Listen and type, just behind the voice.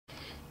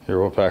Here,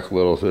 we'll pack a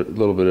little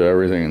bit of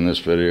everything in this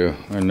video.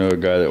 I know a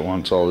guy that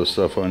wants all this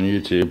stuff on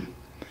YouTube.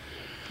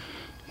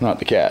 Not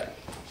the cat.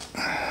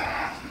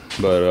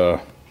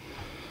 But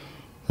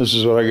this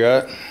is what I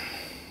got.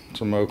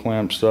 Some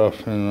O-clamp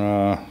stuff and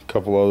a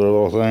couple other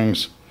little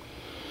things.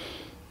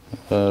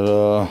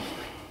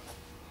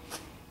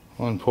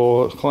 One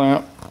pull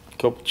clamp,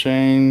 couple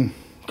chain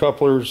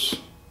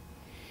couplers,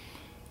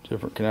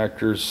 different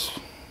connectors,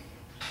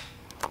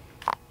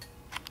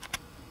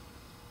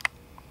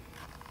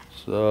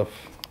 stuff,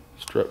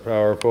 strip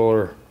power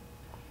puller,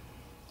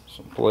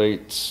 some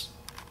plates,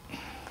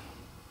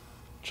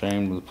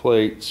 chain with the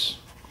plates,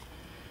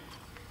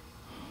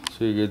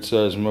 2 good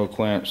sized mo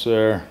clamps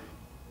there,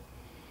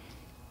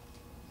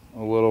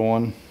 a little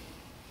one,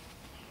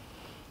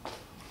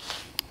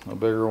 a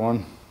bigger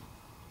one,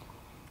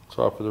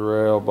 top of the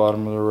rail,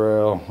 bottom of the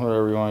rail,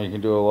 whatever you want. You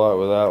can do a lot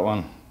with that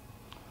one.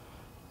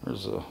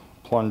 There's a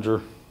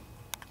plunger.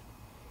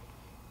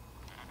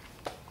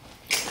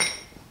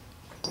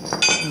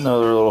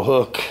 Another little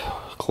hook,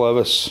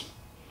 clevis.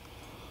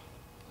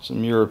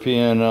 Some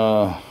European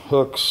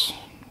hooks.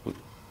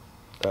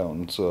 That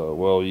one's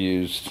well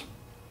used.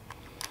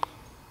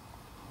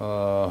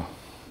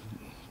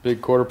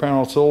 Big quarter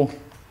panel tool.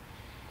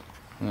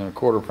 And a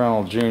quarter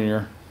panel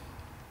junior.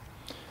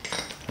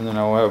 And then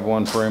I'll have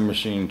one frame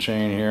machine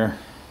chain here.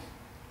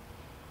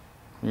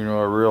 You know,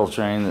 a real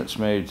chain that's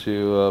made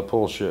to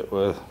pull shit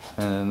with.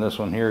 And then this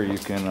one here, you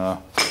can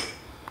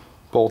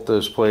bolt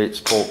those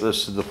plates, bolt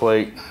this to the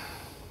plate.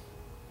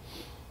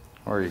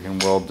 Or you can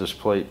weld this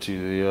plate to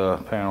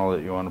the panel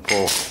that you want to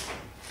pull.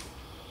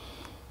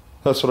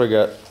 That's what I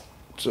got.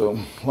 So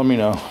let me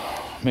know.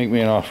 Make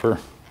me an offer.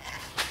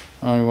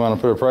 I don't even want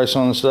to put a price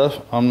on the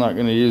stuff. I'm not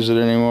going to use it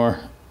anymore.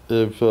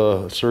 If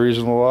it's a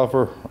reasonable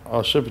offer,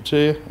 I'll ship it to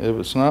you. If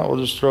it's not, we'll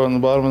just throw it in the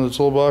bottom of the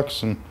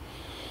toolbox and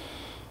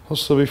we'll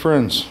still be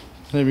friends.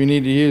 And if you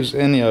need to use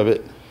any of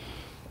it,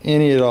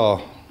 any at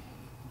all,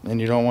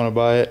 and you don't want to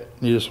buy it,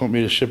 you just want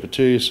me to ship it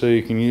to you so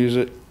you can use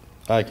it,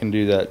 I can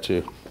do that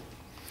too.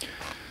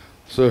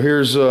 So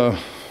here's the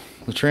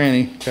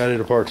tranny. Got it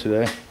apart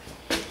today.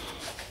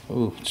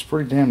 Ooh, it's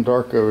pretty damn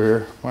dark over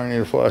here. Might need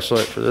a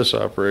flashlight for this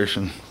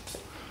operation.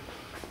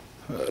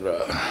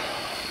 But,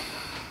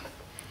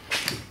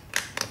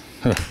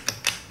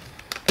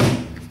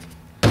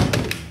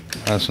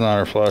 that's not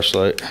our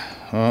flashlight.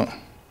 Well,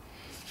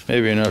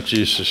 maybe enough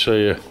juice to show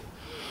you.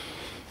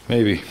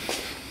 Maybe.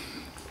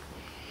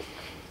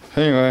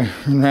 Anyway,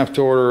 I'm gonna have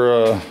to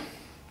order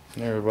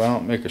there, but I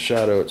don't make a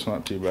shadow, it's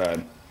not too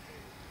bad.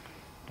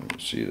 You can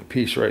see the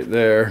piece right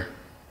there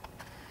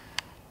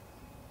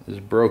is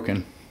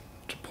broken.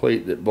 It's a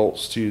plate that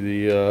bolts to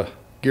the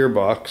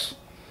gearbox.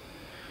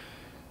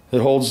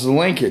 It holds the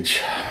linkage.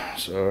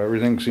 So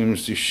everything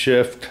seems to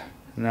shift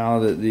now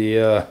that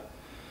the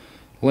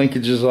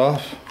linkage is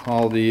off.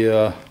 All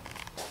the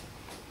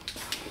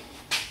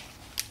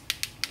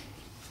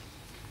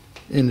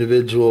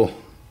individual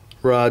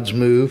rods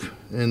move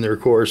in their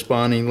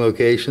corresponding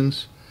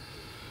locations.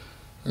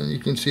 And you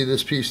can see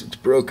this piece that's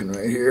broken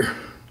right here.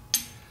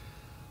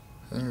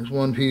 There's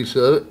one piece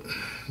of it,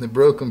 the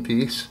broken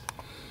piece.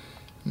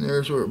 And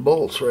there's where it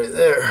bolts right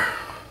there.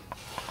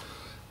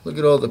 Look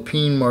at all the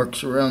peen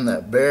marks around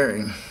that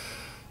bearing.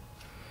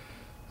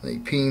 They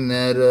peen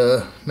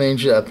that main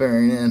shaft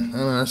bearing in. I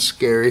know, that's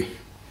scary.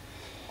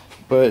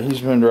 But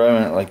he's been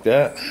driving it like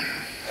that.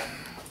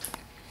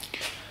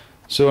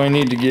 So I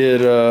need to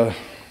get,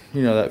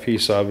 you know, that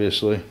piece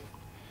obviously.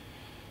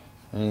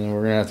 And then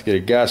we're going to have to get a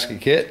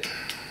gasket kit.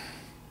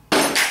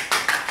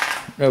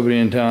 Nobody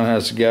in town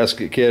has a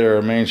gasket kit or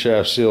a main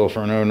shaft seal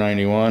for an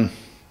 091.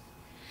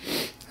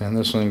 And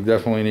this one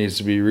definitely needs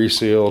to be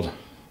resealed,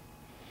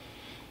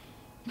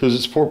 because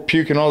it's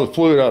puking all the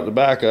fluid out the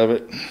back of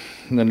it.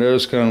 And the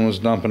nose cone was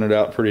dumping it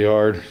out pretty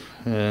hard.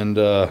 And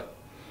so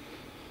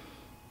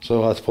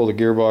I'll have to pull the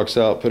gearbox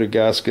out, put a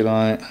gasket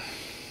on it,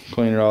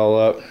 clean it all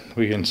up.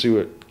 We can see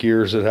what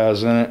gears it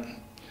has in it.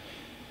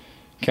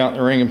 Count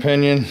the ring and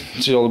pinion,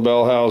 seal the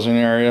bell housing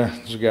area.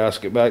 There's a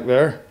gasket back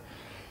there.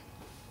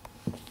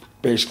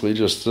 Basically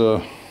just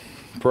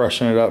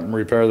brushing it up and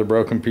repair the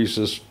broken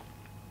pieces.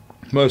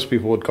 Most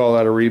people would call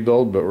that a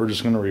rebuild, but we're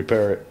just going to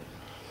repair it.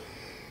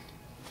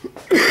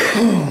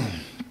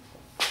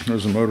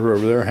 There's a motor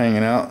over there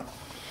hanging out.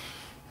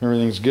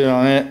 Everything's good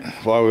on it.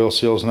 Flywheel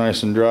seal's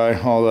nice and dry.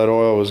 All that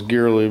oil was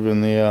gear lube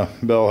in the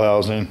bell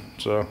housing,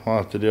 so I'll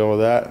have to deal with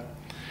that.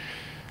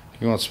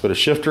 He wants to put a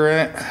shifter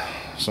in it,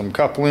 some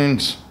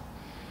couplings,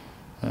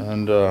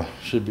 and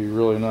should be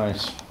really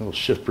nice. It'll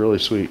shift really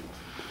sweet.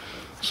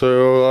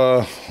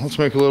 So let's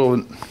make a little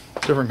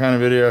different kind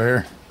of video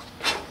here.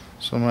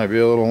 So it might be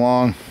a little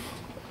long.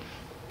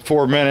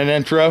 4-minute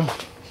intro.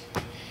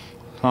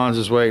 Hans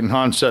is waiting.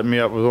 Hans set me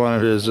up with one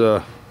of his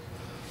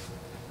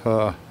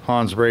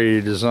Hans Brady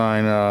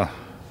design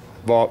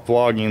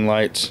vlogging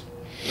lights.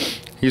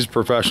 He's a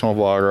professional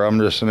vlogger. I'm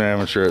just an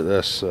amateur at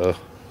this. So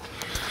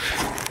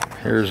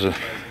here's a.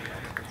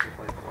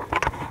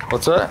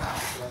 What's that?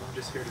 I'm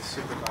just here to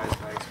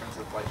supervise my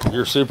expensive light bulbs.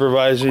 You're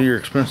supervising your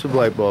expensive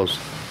light bulbs.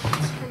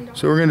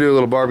 So we're gonna do a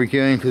little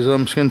barbecuing because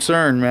I'm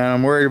concerned, man.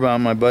 I'm worried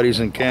about my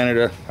buddies in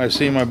Canada. I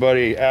see my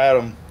buddy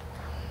Adam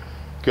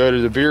go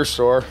to the beer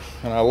store,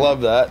 and I love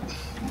that.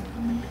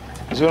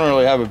 Because we don't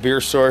really have a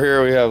beer store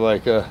here. We have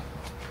like a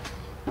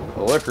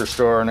liquor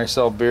store, and they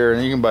sell beer,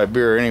 and you can buy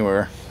beer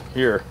anywhere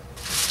here.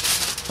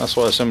 That's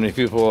why so many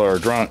people are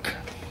drunk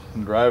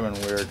and driving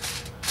weird.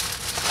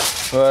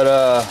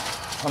 But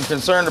I'm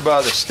concerned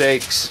about the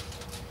steaks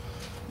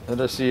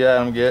that I see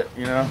Adam get.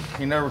 You know,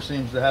 he never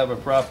seems to have a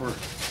proper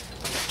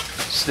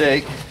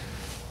steak.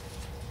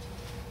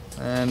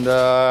 And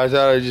I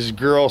thought I'd just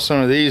grill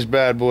some of these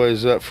bad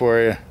boys up for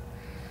you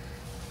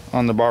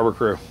on the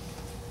barbecue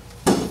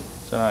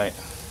tonight.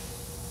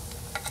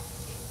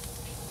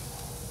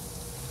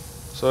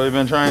 So we've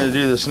been trying to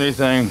do this new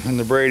thing in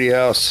the Brady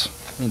house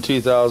in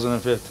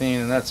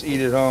 2015, and that's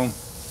eat at home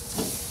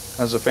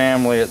as a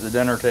family at the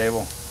dinner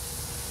table.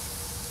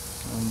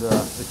 And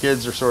the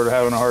kids are sort of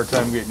having a hard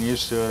time getting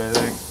used to it, I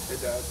think.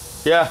 Hey, Dad.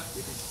 Yeah?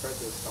 You can spread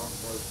those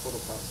photo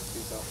plastic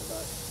piece out the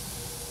back.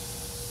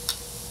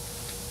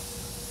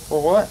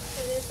 Well, what?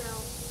 It is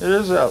out. It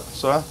is out,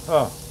 son.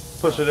 Oh,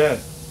 push it in.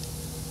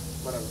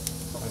 Whatever.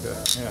 Okay,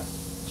 yeah,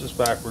 just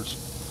backwards.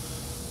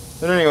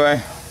 But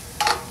anyway,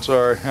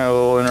 sorry, I had a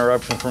little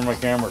interruption from my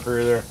camera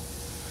crew there.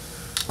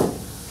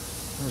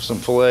 There's some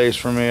fillets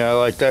for me. I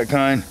like that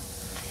kind.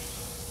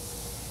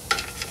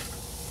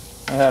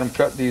 I had them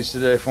cut these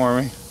today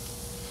for me.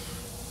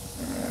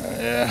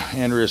 Yeah,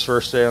 Andrea's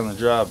first day on the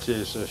job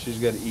too, so she's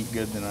got to eat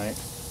good tonight.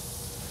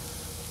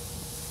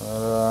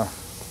 But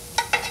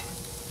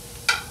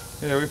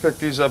yeah, we picked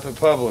these up at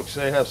Publix.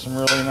 They have some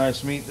really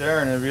nice meat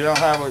there, and if you don't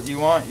have what you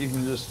want, you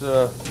can just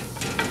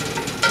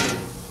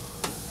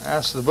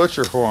ask the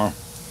butcher for them.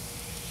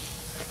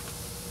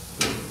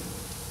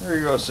 There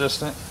you go,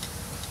 assistant.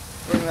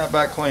 Bring that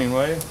back clean,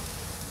 will you?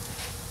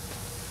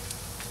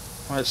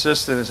 My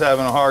assistant is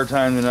having a hard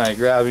time tonight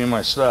grabbing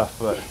my stuff,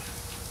 but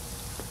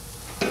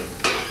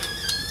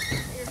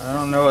I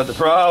don't know what the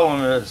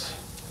problem is.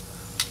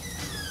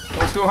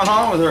 What's going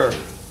on with her?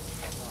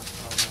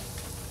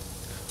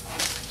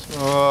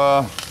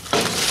 So,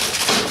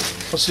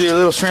 we'll see a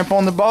little shrimp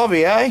on the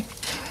bobby, eh?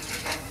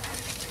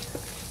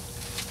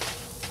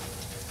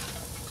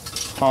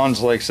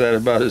 Hans likes that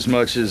about as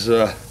much as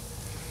my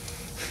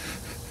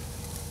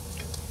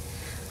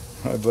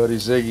buddy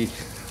Ziggy.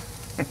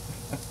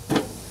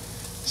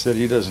 Said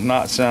he does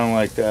not sound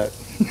like that.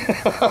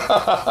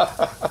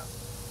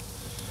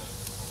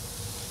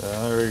 So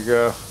there we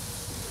go.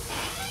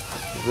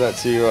 Give that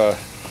to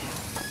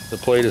the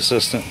plate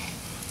assistant.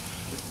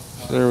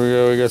 So there we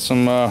go. We got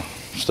some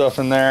stuff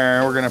in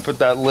there. We're gonna put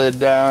that lid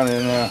down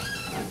and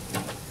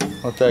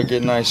let that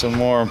get nice and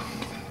warm.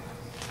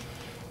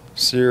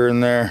 Sear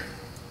in there.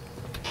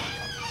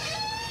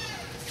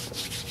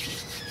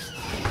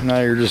 Now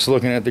you're just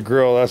looking at the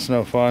grill. That's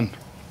no fun.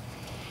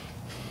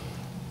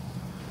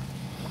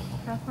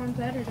 Have fun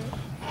to edit it.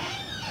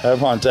 Have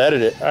fun to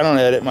edit it. I don't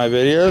edit my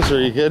videos.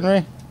 Are you kidding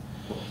me?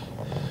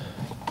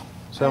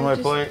 Is that my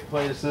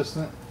plate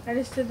assistant? I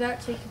just did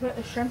that so you can put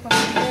the shrimp on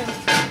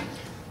the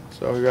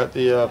So we got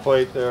the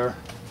plate there.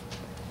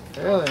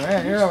 Really,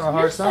 man, you're having a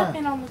hard time.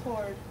 Stepping on the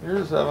cord. You're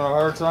just having a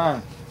hard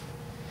time.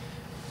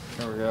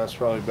 There we go. That's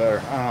probably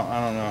better. I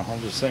don't know. I'm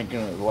just thinking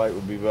that the light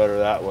would be better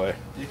that way.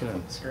 You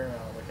can scream out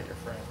and look at your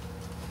frame.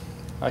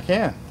 I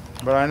can,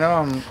 but I know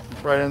I'm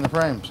right in the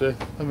frame. See,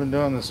 I've been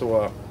doing this a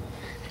while.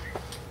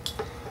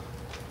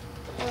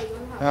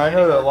 And I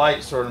know that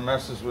light sort of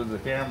messes with the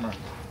camera.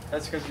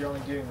 That's because you're only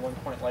doing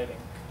 1-point lighting.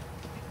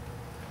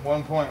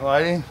 1-point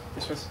lighting?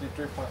 You're supposed to do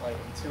 3-point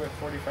lighting. 2 at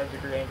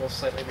 45-degree angles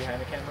slightly behind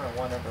the camera and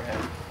 1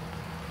 overhead.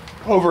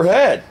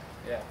 Overhead?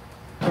 Yeah.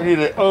 We need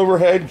an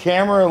overhead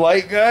camera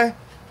light guy?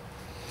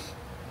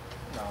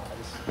 No, I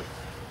just...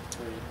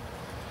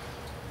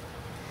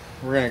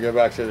 We're going to go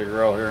back to the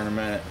grill here in a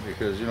minute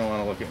because you don't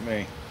want to look at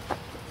me.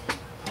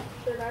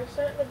 Should I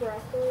start the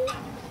broccoli?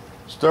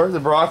 Start the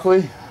broccoli?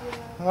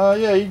 Yeah.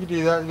 Yeah, you can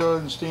do that. Go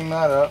ahead and steam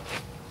that up.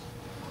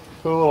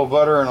 Put a little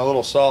butter and a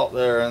little salt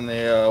there in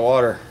the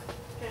water.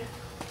 Okay.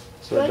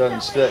 So it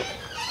doesn't stick.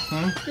 Do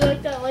you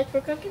like that light for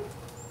cooking?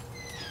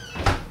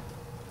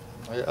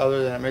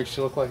 Other than it makes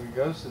you look like a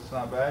ghost, it's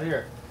not bad.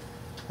 Here,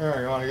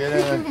 you want to get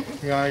in?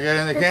 You want to get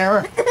in the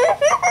camera?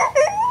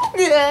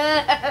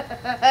 Huh?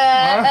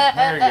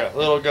 There you go,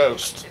 little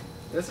ghost.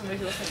 It doesn't make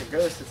you look like a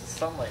ghost, it's a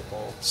sunlight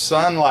bulb.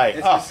 Sunlight.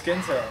 It's your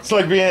skin tone. It's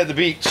like being at the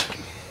beach.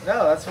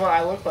 No, that's what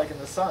I look like in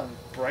the sun.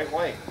 Bright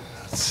white.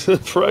 It's a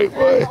bright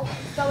white.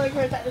 Don't look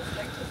for that. It's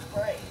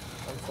bright.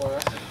 I'm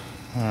fluorescent.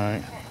 All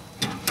right.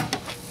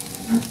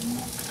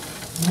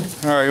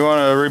 All right, you want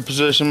to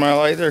reposition my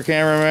light there,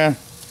 cameraman?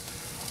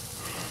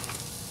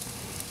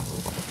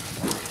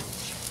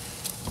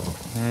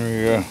 There we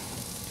go.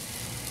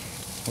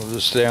 We'll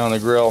just stay on the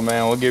grill,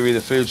 man. We'll give you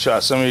the food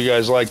shot. Some of you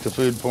guys like the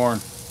food porn.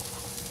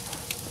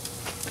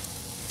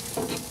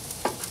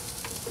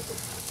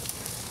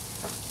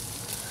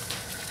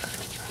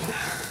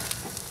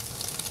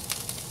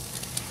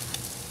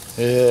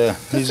 Yeah,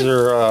 these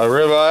are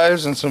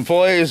ribeyes and some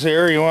fillets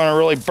here. You want to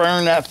really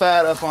burn that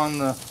fat up on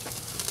the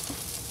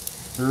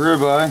The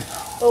ribeye.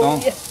 Oh,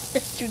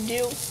 yes, you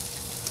do.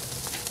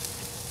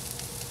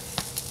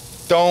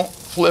 Don't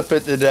flip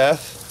it to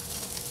death.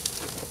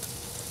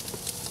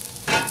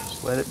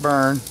 Just let it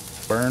burn.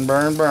 Burn,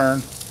 burn,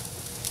 burn.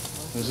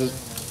 This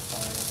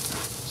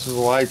is a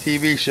live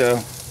TV show.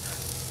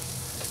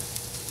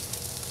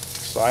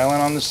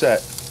 Silent on the set.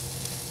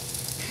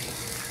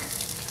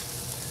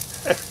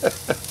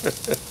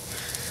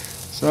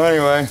 So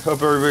anyway,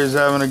 hope everybody's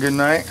having a good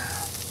night.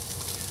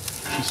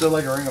 You still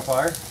like a Ring of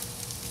Fire?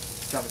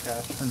 Johnny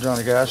Cash. And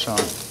Johnny Cash on.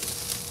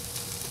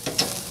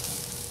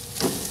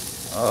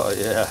 Oh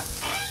yeah.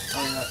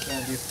 Are you not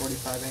going to do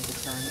 45 anchor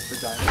turns for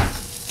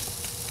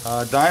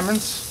diamonds?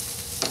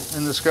 Diamonds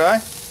in the sky?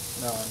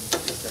 No, I'm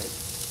straight.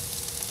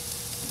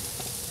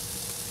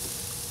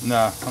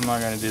 No, I'm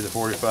not going to do the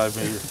 45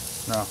 meter.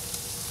 No.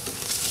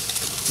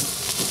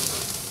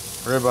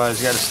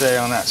 Ribeye's got to stay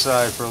on that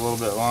side for a little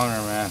bit longer,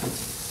 man.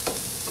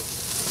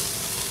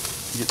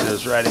 Get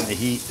those right in the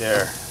heat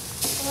there.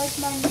 I like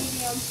my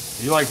medium.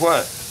 You like what?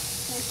 My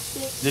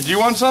steak. Did you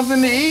want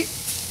something to eat?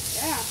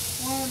 Yeah,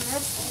 one of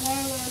those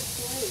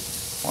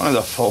fillets. One of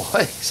the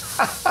fillets.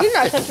 You're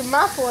not touching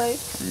my fillet.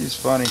 He's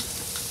funny.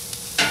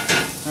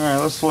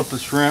 Alright, let's flip the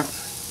shrimp.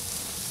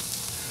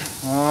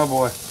 Oh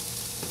boy.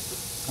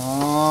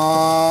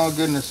 Oh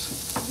goodness.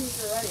 I think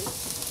they're ready.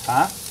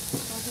 Huh? I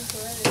think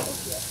they're ready to cook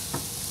yet.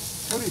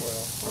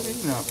 What do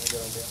you know?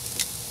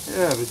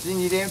 Yeah, but then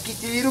you don't get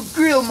the little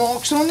grill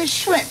marks on the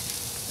shrimp.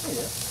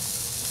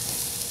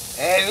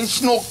 And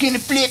it's not gonna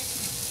flip.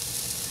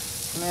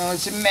 Now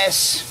it's a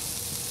mess.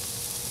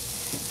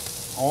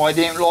 Oh, I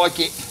didn't like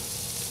it.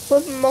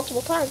 Flip them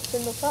multiple times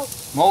in the fall.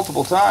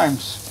 Multiple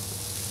times.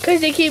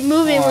 Because they keep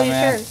moving Come on, when you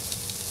man. turn.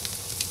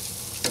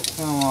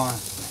 Come on.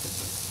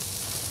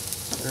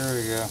 There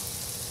we go.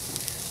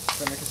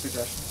 Can I make a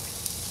suggestion?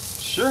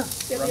 Sure.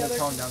 Get Run the the other.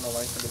 tongue down the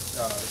length of the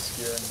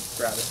skewer and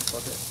grab it and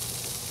flip it.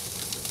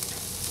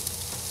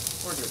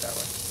 Or do it that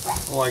way.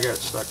 Oh, I got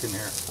it stuck in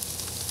here.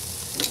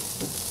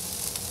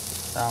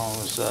 That one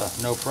was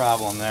no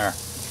problem there.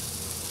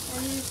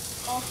 And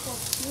also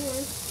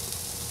skewers.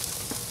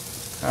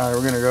 Alright,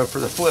 we're gonna go for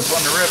the flip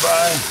on the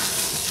ribeye.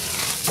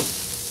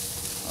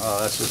 Oh,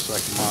 that's just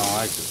like Mom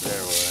likes it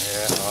there.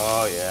 Yeah.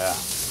 Oh, yeah.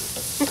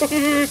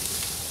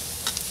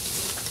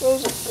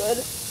 Those are good.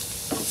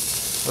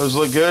 Those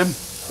look good?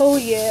 Oh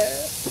yeah.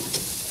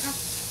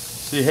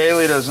 See,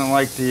 Haley doesn't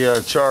like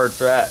the charred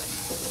fat.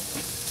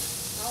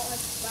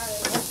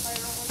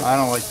 I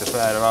don't like the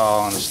fat at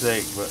all on a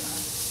steak, but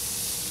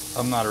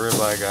I'm not a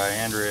ribeye guy.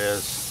 Andrea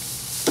is.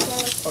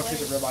 Oh,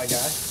 she's a ribeye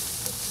guy?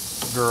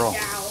 Girl.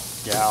 Gal.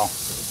 Gal.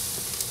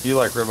 You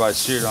like ribeye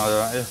too, don't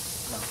you?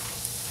 No.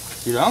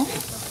 You don't? No.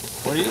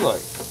 What do you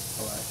like?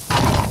 Filet.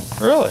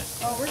 Really?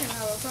 Oh, we're gonna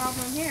have a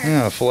problem here.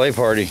 Yeah, a filet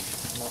party.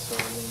 I'm also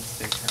a lean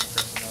steak kind of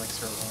person. I like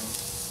sirloin.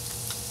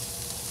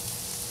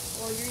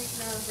 Well, you're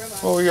eating out of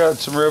ribeye. Well, we got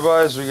some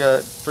ribeyes. We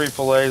got 3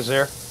 fillets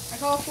there. I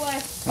call it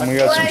filet. And we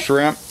got some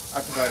shrimp. I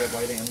provided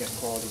lighting. I'm getting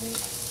quality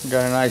meat. We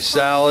got a nice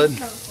salad.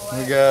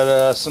 We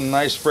got some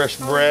nice fresh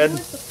bread.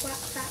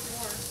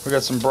 We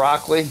got some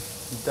broccoli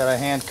that I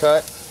hand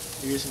cut.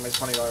 You're using my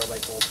 $20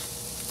 light bulb.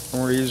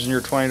 And we're using your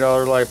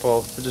 $20 light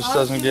bulb. It just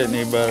doesn't get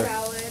any better.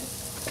 I'll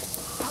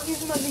give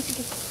him a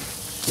Mexican.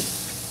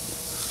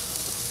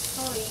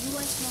 Oh, you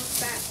like more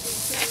fat than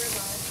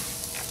ribeye.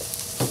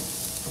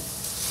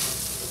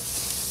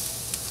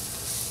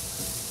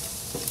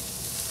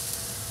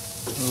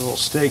 A little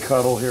steak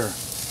huddle here.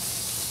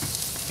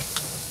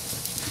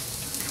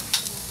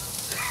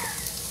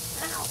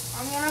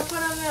 I'm gonna put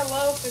them in a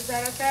loaf. Is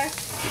that okay?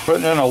 You're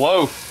putting in a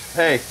loaf.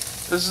 Hey,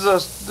 this is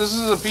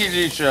a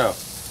PG show.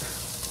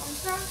 I'm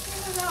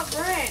talking about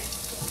bread.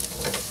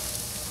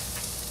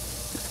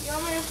 You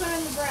want me to put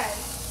in the bread?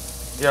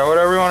 Yeah,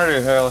 whatever you want to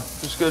do, Haley.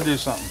 Just go do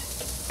something.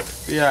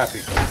 Be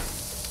happy.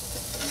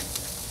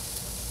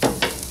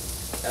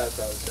 That's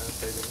what I was going to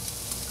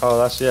say. Oh,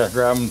 that's, yeah,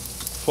 grab them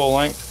full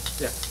length.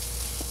 Yeah.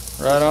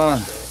 Right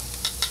on.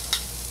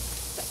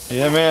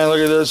 Yeah, man, look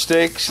at those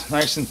steaks.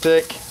 Nice and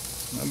thick.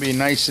 They'll be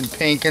nice and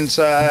pink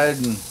inside.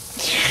 And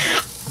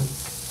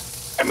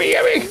yummy,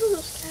 yummy.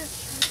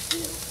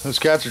 Those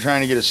cats are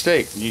trying to get a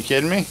steak. Are you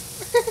kidding me?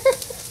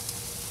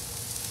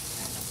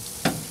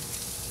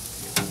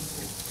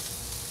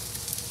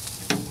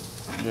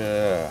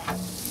 Yeah.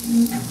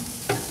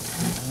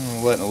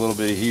 I'm letting a little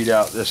bit of heat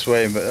out this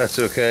way, but that's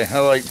okay. I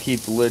like to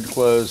keep the lid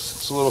closed.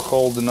 It's a little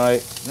cold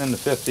tonight, in the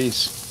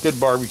 50s. Good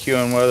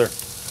barbecuing weather.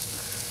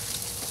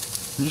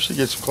 You should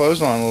get some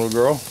clothes on, little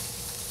girl.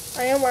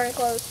 I am wearing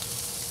clothes.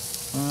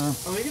 Oh,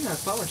 you can have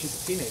fun when she's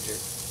a teenager.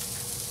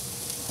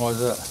 What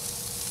is that?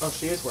 Oh,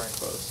 she is wearing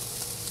clothes.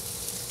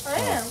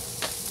 I am.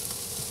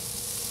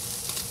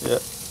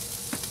 Yep.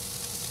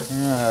 You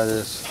know how it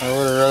is. I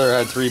would have rather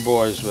had 3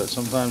 boys, but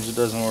sometimes it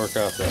doesn't work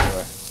out that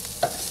way.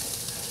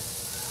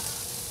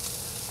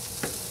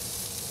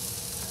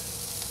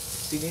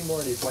 So you need more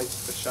of these lights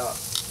at the shop.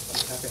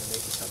 I'm happy to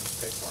make you some to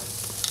pay for them.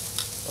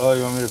 Oh,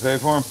 you want me to pay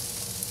for them?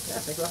 Yeah,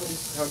 think about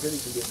how good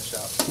these would be in the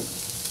shop.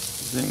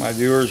 You think my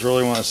viewers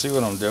really want to see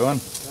what I'm doing?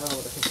 No,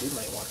 but I think you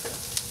might want to.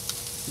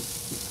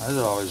 I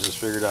always just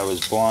figured I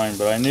was blind,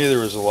 but I knew there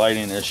was a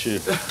lighting issue.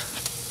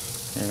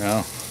 You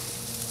know?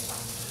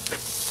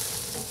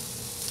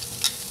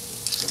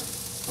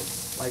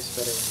 Life's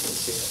better when you can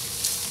see it.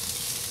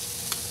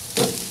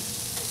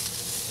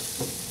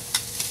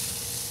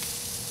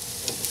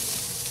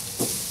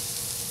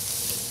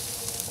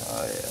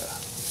 Oh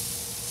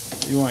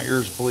yeah. You want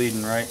yours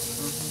bleeding, right?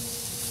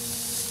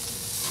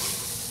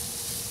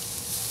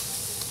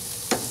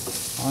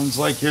 Mine's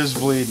like his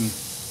bleeding.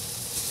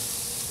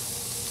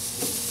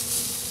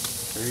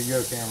 There you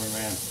go,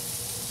 cameraman.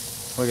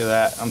 Look at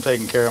that. I'm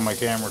taking care of my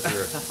camera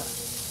crew.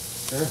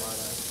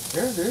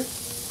 There, dude.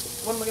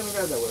 What am I gonna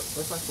grab that with?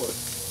 Where's my fork?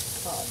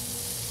 Oh.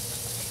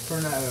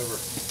 Turn that over.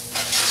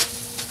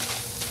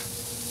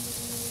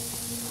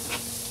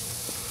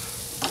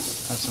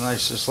 That's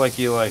nice, just like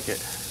you like it.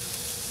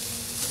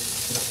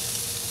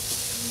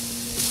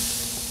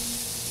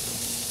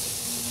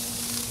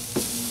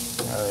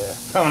 Oh yeah.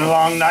 Coming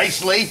along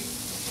nicely.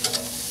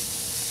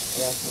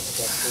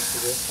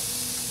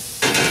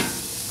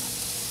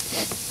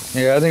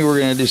 Yeah, I think we're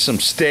gonna do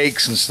some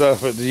steaks and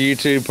stuff at the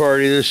YouTube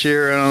party this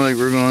year. I don't think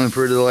we're going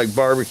for the like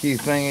barbecue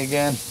thing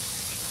again.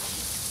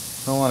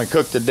 I want to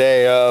cook the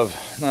day of,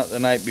 not the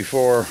night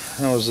before.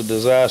 That was a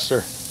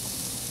disaster.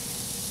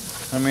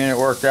 I mean, it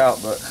worked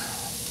out, but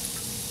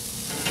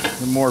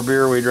the more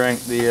beer we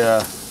drank,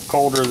 the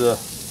colder the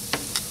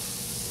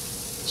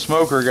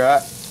smoker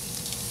got.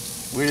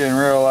 We didn't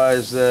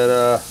realize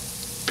that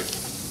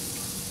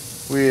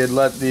we had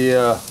let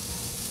the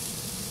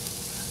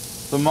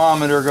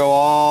thermometer go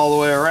all the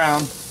way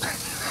around.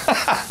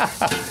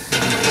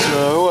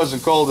 So it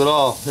wasn't cold at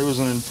all. It was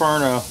an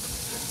inferno.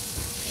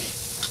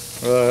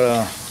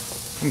 I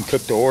can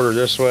cook the order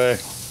this way.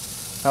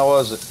 How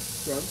was it?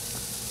 Good.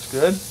 It's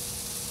good?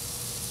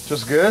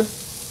 Just good?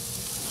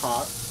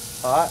 Hot.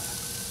 Hot?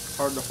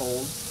 Hard to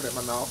hold. Put it in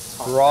my mouth.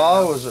 Hot.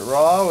 Raw? Was it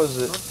raw? Was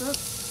it? Not good.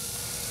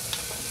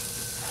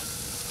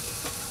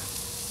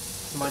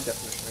 My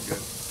definition of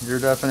good. Your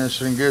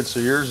definition of good, so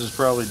yours is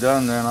probably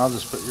done then. I'll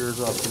just put yours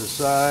off to the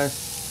side.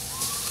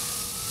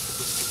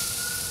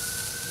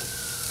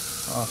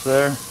 Off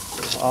there.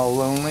 All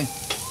lonely.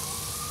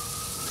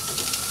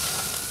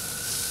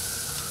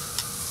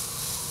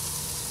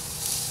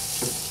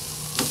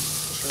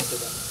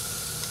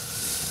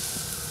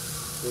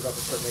 We're about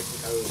to start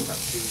making O's, not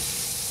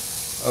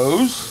C's.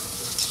 O's?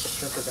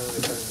 Shrimp are going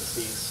to turn into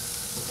C's.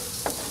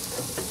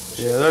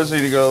 Yeah, those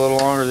need to go a little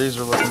longer. These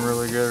are looking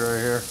really good right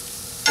here.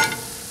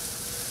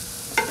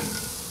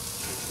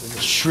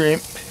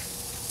 Shrimp.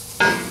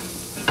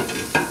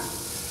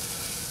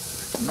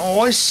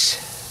 Nice.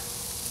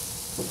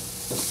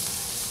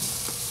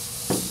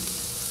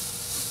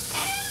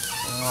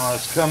 Oh,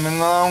 it's coming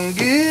along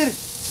good.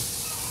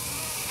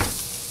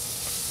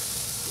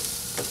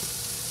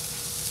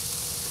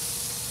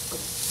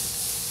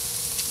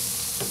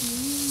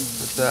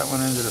 Put that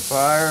one into the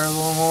fire a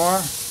little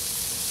more.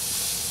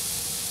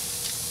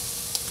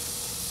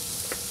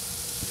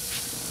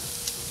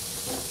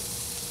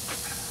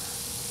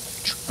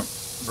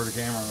 For the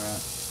cameraman.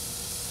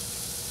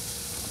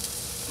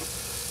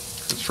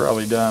 It's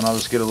probably done. I'll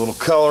just get a little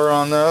color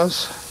on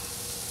those.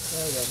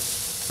 There we go.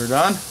 We're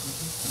done?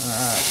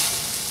 Alright.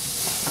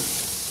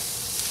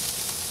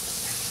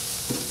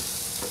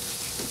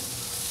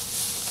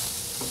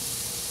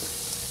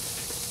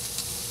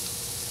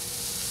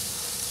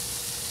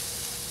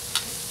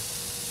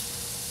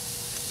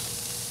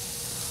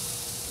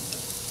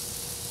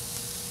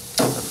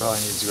 That probably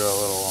needs to go a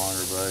little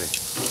longer, buddy.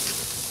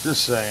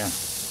 Just saying.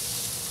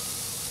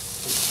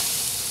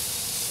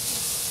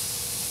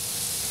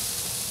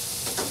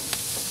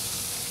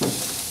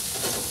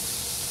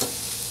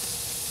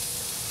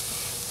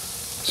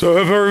 So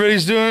if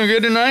everybody's doing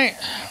good tonight,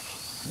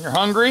 you're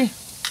hungry,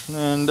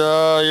 and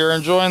you're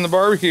enjoying the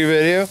barbecue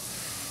video.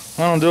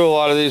 I don't do a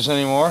lot of these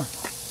anymore.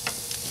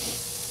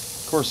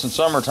 Of course, in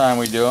summertime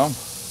we do them.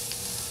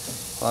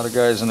 A lot of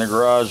guys in the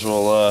garage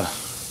will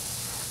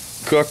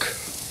cook.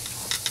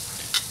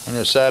 I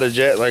know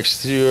Sadajet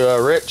likes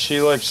to, Rich,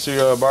 he likes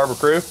to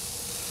barbecue.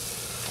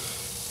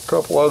 A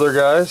couple other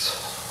guys.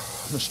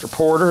 Mr.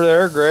 Porter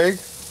there, Greg.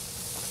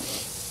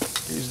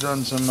 He's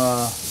done some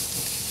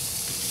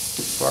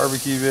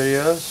barbecue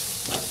videos.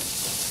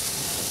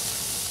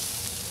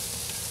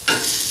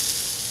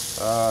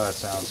 Oh, that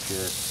sounds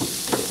good.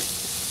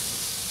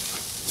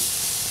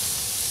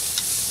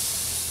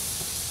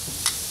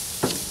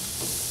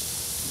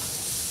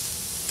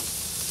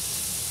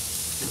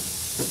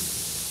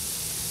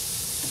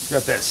 It's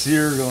got that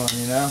sear going,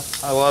 you know?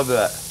 I love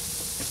that.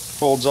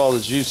 Folds all the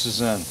juices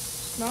in.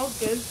 Smells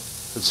good.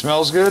 It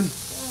smells good? Yeah.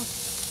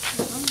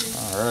 I'm hungry.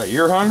 All right,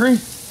 you're hungry?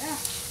 Yeah.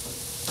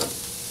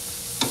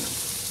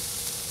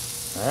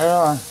 Right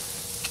on.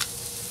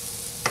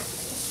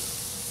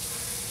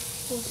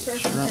 Little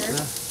surf Shrimp and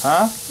there. turf.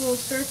 Huh? Little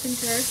surf and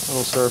turf. A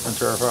little surf and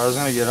turf. I was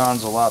going to get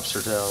Hans a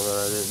lobster tail, but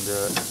I didn't do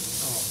it.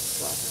 Oh,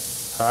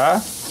 flatter.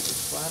 Huh?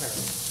 Flatter.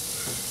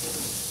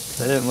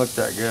 They didn't look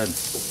that good.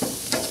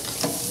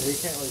 You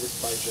can't really just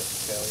buy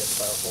just the tail, you have to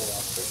buy a whole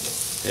lobster.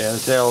 Yeah,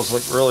 the tails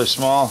look really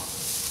small.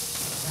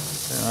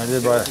 And I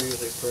did buy. They're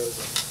usually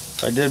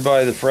frozen. I did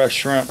buy the fresh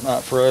shrimp,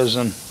 not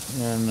frozen,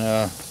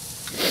 and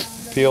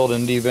peeled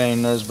and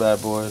deveined those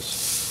bad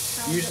boys.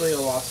 Usually a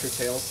lobster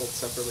tail sold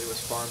separately was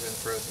farmed and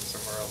frozen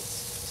somewhere else,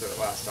 so it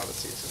lasts out of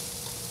season.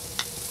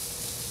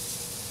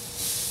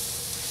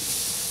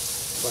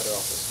 But they're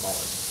also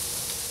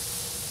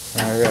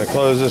smaller. I gotta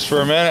close this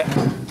for a minute.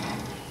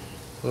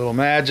 Little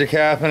magic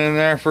happening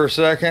there for a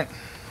second.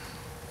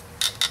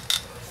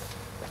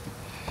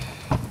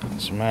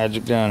 Some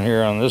magic down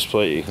here on this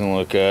plate you can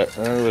look at.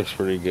 That looks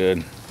pretty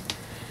good.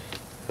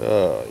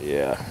 Oh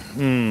yeah.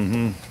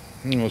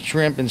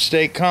 Shrimp and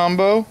steak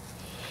combo.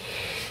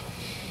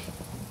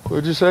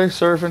 What'd you say?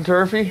 Surf and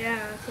turfy? Yeah,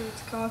 that's what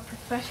it's called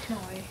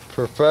professionally.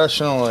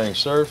 Professionally,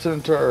 surf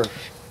and turf.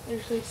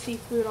 Usually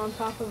seafood on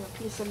top of a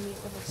piece of meat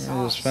with a I'm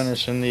sauce. just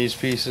finishing these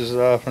pieces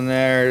off in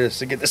there just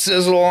to get the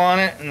sizzle on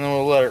it, and then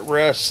we'll let it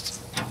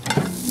rest.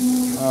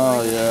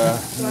 Oh yeah.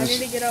 Do I need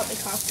to get out the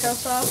cocktail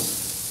sauce?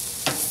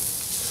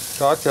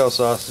 Cocktail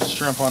sauce, just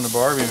shrimp on the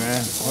Barbie,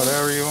 man.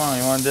 Whatever you want.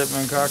 You want to dip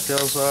them in cocktail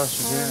sauce?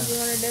 You Do can. you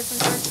want a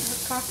different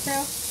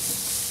cocktail?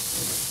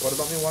 What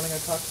about me wanting a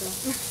cocktail?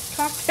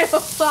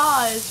 Cocktail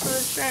sauce for the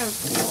shrimp.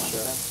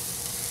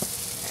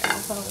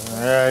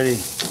 Alrighty.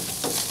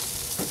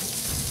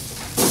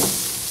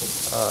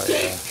 Oh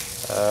yeah.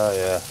 Oh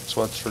yeah. That's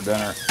what's for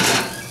dinner.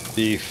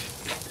 Beef.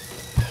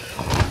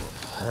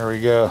 There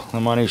we go. The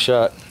money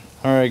shot.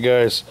 Alright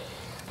guys.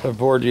 I've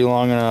bored you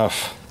long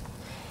enough.